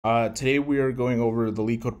Today we are going over the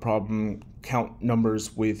LeetCode problem, count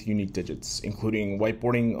numbers with unique digits, including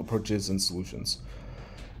whiteboarding approaches and solutions.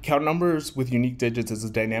 Count numbers with unique digits is a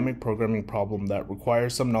dynamic programming problem that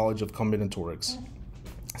requires some knowledge of combinatorics,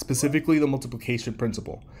 specifically the multiplication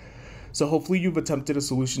principle. So hopefully you've attempted a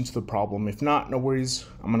solution to the problem. If not, no worries,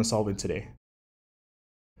 I'm going to solve it today.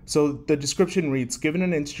 So the description reads, given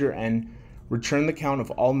an integer n, return the count of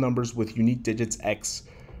all numbers with unique digits x,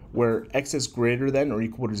 where x is greater than or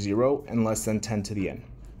equal to 0 and less than 10 to the n.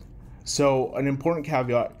 So an important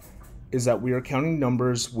caveat is that we are counting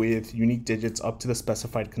numbers with unique digits up to the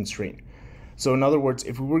specified constraint. So in other words,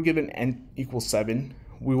 if we were given n equals 7,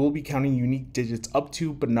 we will be counting unique digits up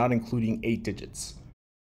to but not including 8 digits.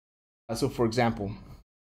 So for example,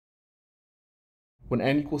 when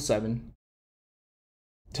n equals 7,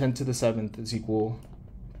 10 to the 7th is equal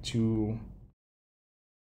to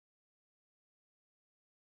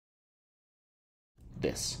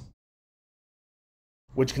this,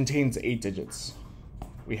 which contains 8 digits.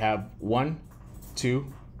 We have 1,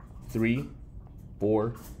 2, 3,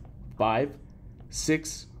 4, 5,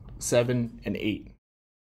 6, 7, and 8.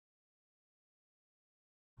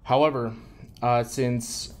 However,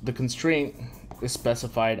 since the constraint is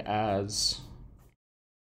specified as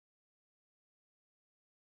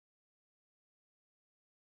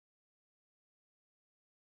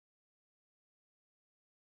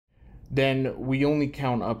then we only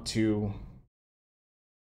count up to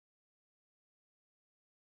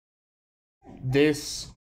this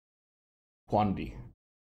quantity.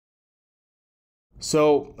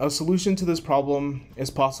 So a solution to this problem is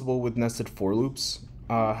possible with nested for loops.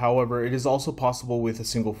 However, it is also possible with a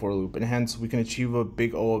single for loop, and hence we can achieve a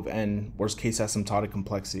big O of n, worst case asymptotic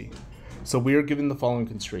complexity. So we are given the following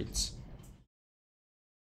constraints.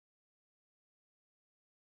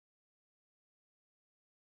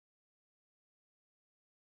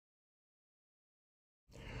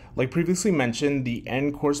 Like previously mentioned, the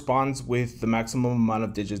n corresponds with the maximum amount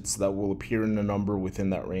of digits that will appear in a number within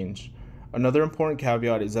that range. Another important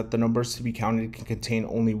caveat is that the numbers to be counted can contain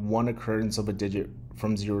only one occurrence of a digit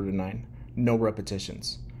from 0 to 9, no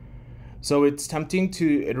repetitions. So it's tempting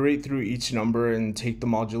to iterate through each number and take the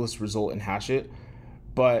modulus result and hash it,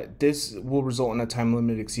 but this will result in a time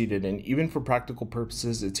limit exceeded, and even for practical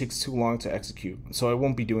purposes, it takes too long to execute, so I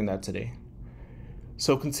won't be doing that today.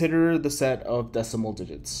 So consider the set of decimal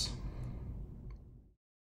digits.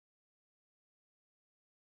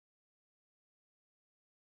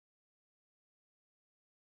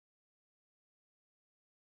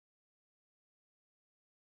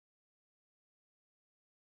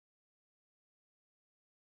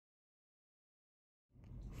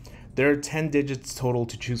 There are 10 digits total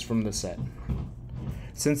to choose from the set.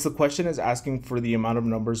 Since the question is asking for the amount of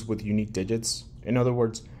numbers with unique digits, in other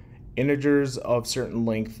words, integers of certain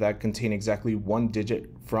length that contain exactly one digit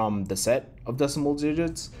from the set of decimal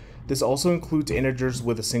digits, this also includes integers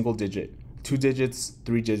with a single digit, 2 digits,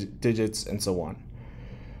 3 digits, and so on.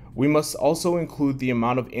 We must also include the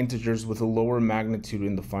amount of integers with a lower magnitude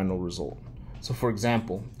in the final result. So for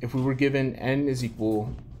example, if we were given n is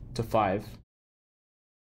equal to 5,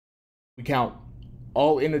 we count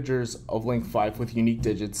all integers of length 5 with unique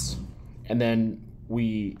digits, and then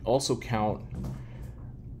we also count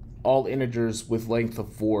all integers with length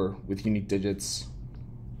of 4 with unique digits,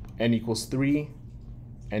 n equals 3,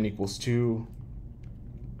 n equals 2,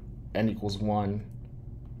 n equals 1,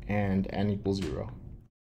 and n equals 0.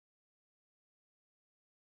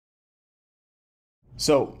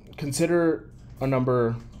 So consider a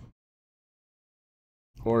number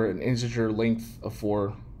or an integer length of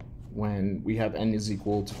 4 when we have n is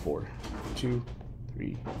equal to 4. 2,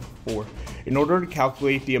 3, 4. In order to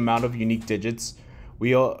calculate the amount of unique digits,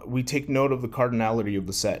 we take note of the cardinality of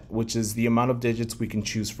the set, which is the amount of digits we can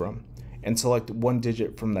choose from, and select one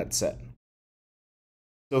digit from that set.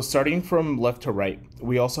 So starting from left to right,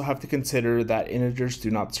 we also have to consider that integers do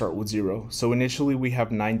not start with 0. So initially we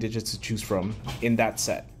have 9 digits to choose from in that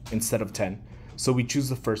set instead of 10. So we choose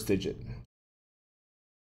the first digit,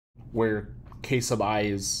 where k sub I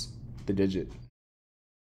is the digit.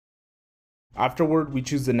 Afterward, we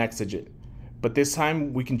choose the next digit, but this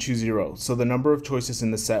time we can choose 0, so the number of choices in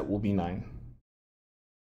the set will be 9.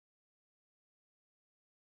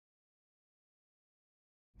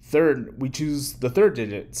 Third, we choose the third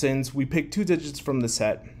digit. Since we pick 2 digits from the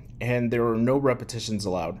set and there are no repetitions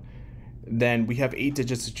allowed, then we have 8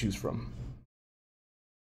 digits to choose from.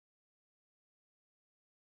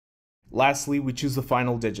 Lastly, we choose the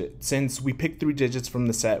final digit. Since we pick 3 digits from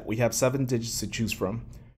the set, we have 7 digits to choose from.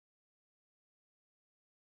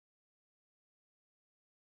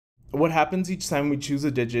 What happens each time we choose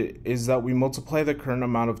a digit is that we multiply the current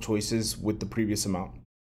amount of choices with the previous amount.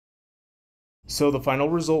 So the final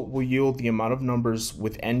result will yield the amount of numbers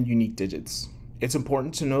with n unique digits. It's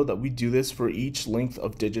important to know that we do this for each length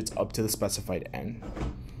of digits up to the specified n.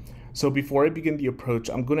 So before I begin the approach,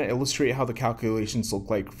 I'm going to illustrate how the calculations look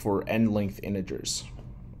like for n length integers.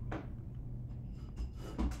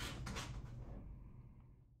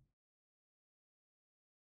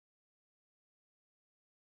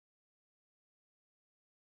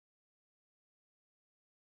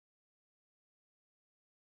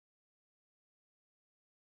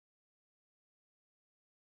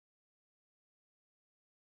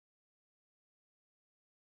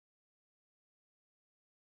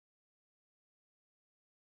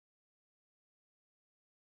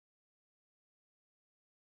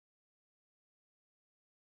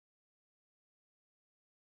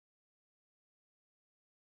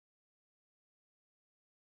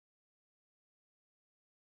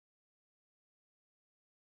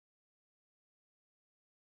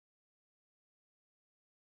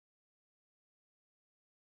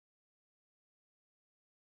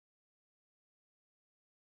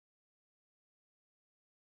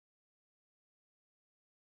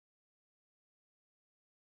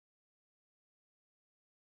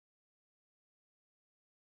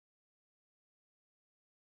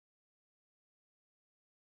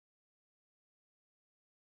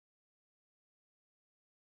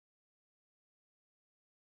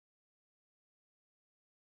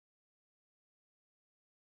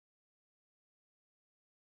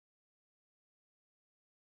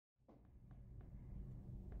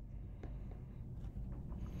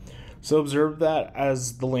 So observe that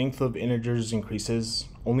as the length of integers increases,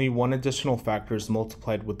 only one additional factor is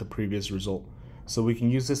multiplied with the previous result. So we can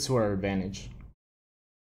use this to our advantage.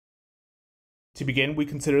 To begin, we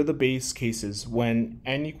consider the base cases when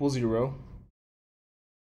n equals 0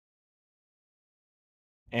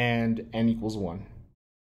 and n equals 1.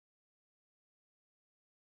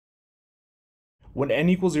 When n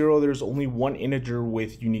equals 0, there's only one integer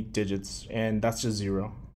with unique digits, and that's just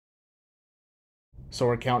 0. So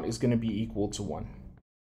our count is going to be equal to 1.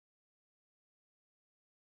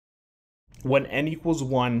 When n equals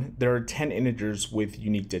 1, there are 10 integers with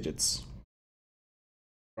unique digits,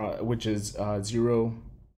 which is 0,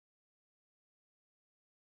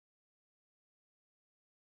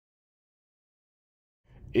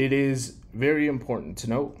 It is very important to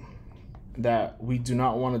note that we do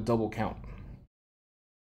not want to double count.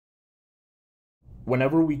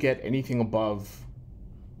 Whenever we get anything above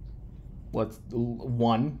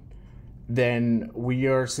 1, then we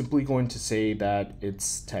are simply going to say that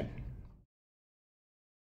it's 10.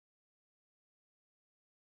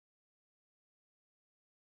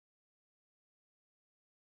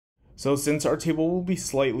 So since our table will be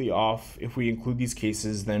slightly off if we include these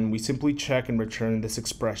cases, then we simply check and return this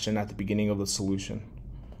expression at the beginning of the solution.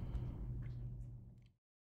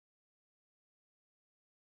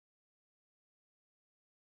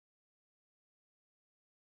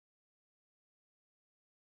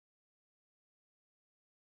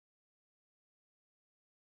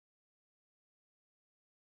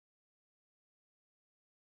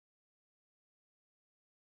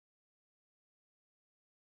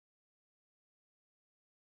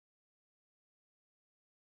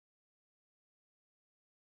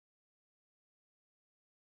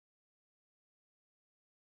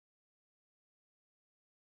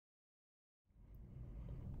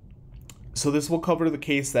 So this will cover the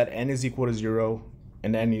case that n is equal to 0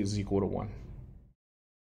 and n is equal to 1.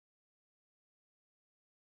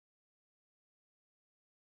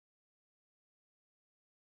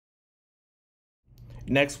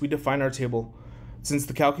 Next, we define our table. Since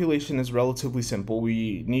the calculation is relatively simple,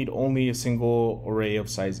 we need only a single array of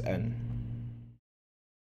size n.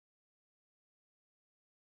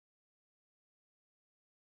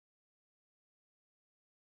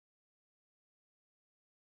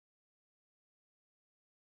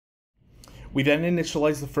 We then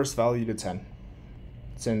initialize the first value to 10,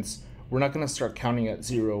 since we're not going to start counting at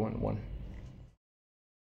 0 and 1.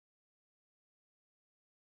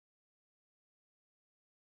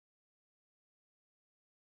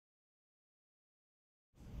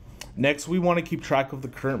 Next, we want to keep track of the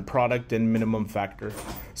current product and minimum factor,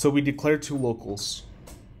 so we declare two locals.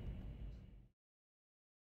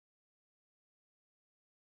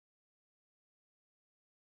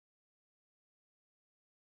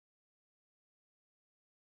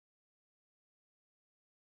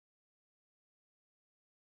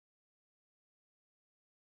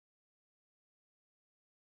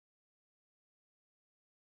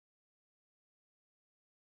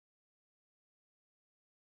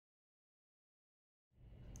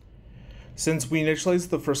 Since we initialize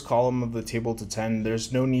the first column of the table to 10,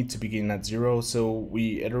 there's no need to begin at 0, so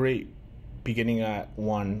we iterate beginning at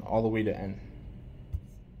 1 all the way to n.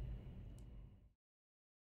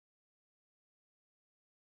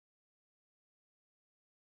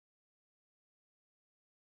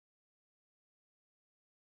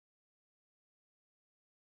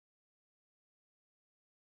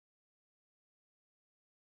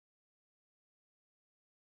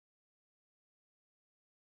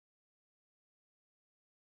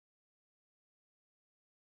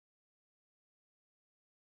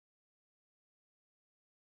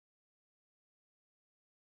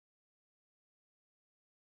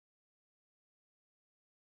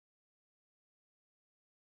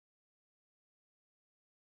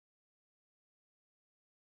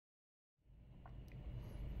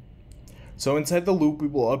 So inside the loop, we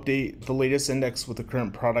will update the latest index with the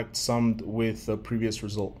current product summed with the previous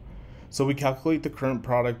result. So we calculate the current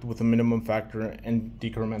product with a minimum factor and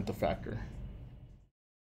decrement the factor.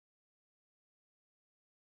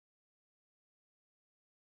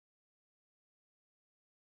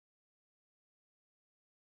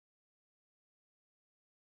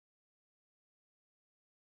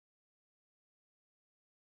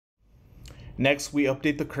 Next, we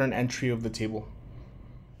update the current entry of the table.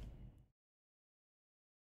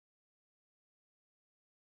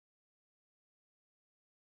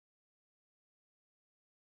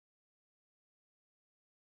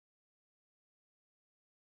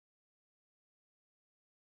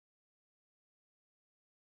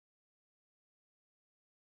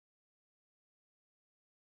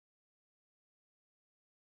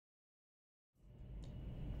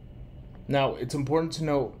 Now, it's important to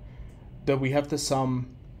note that we have to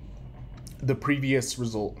sum the previous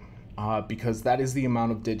result because that is the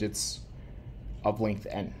amount of digits of length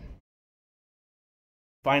n.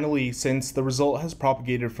 Finally, since the result has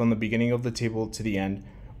propagated from the beginning of the table to the end,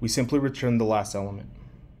 we simply return the last element.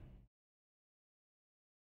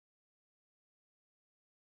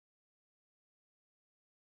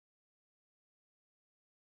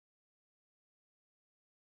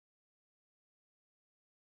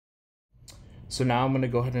 So now I'm going to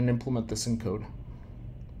go ahead and implement this in code.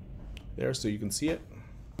 There, so you can see it.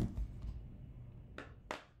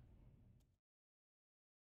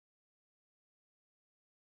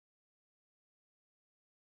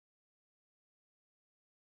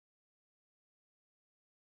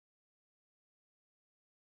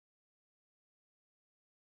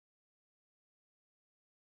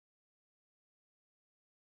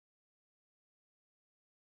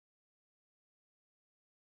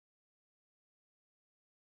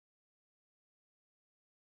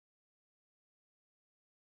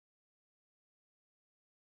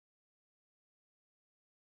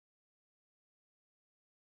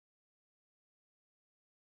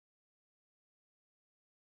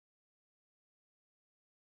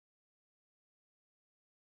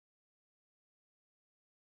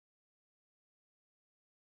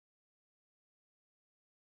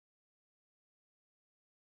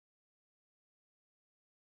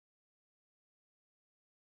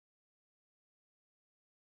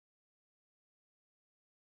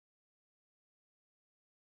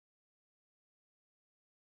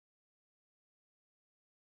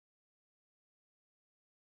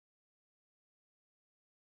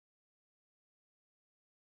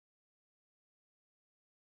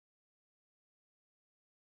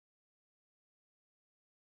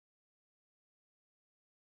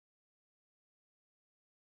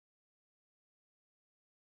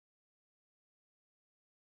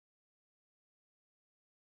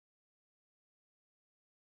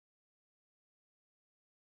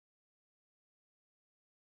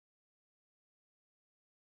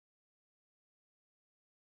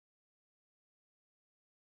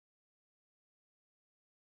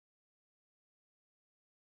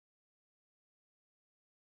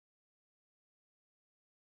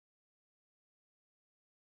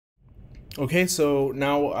 Okay, so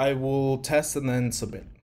now I will test and then submit.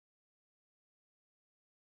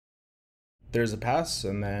 There's a pass,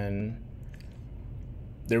 and then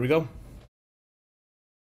there we go.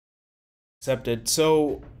 Accepted.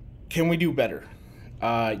 So can we do better?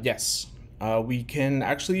 Yes. We can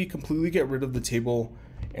actually completely get rid of the table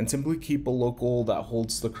and simply keep a local that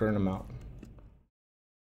holds the current amount.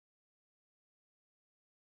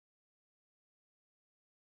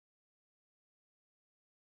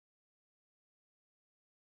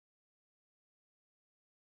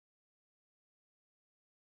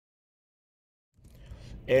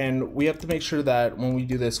 And we have to make sure that when we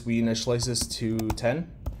do this, we initialize this to 10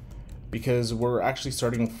 because we're actually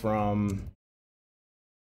starting from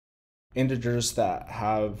integers that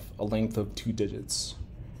have a length of 2 digits.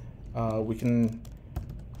 We can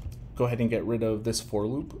go ahead and get rid of this for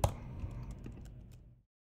loop.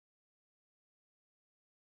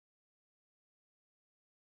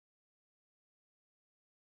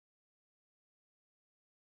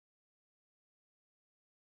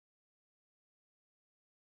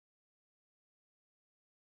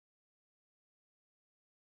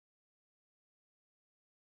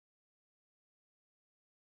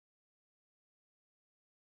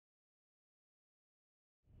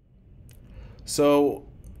 So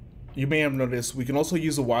you may have noticed we can also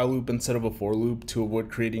use a while loop instead of a for loop to avoid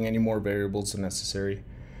creating any more variables than necessary.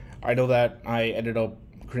 I know that I ended up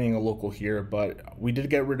creating a local here, but we did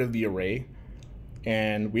get rid of the array,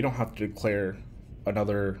 and we don't have to declare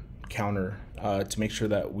another counter to make sure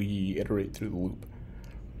that we iterate through the loop.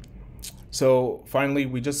 So finally,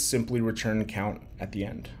 we just simply return count at the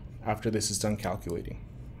end after this is done calculating.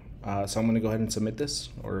 So I'm going to go ahead and submit this,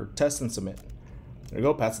 or test and submit. There we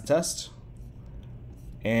go, pass the test.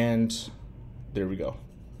 And there we go.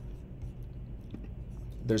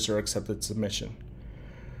 There's our accepted submission.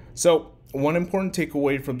 So one important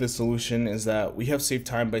takeaway from this solution is that we have saved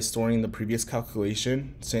time by storing the previous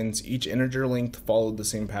calculation, since each integer length followed the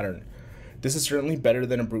same pattern. This is certainly better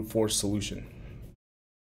than a brute force solution.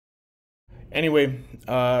 Anyway,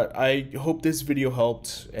 I hope this video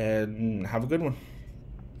helped, and have a good one.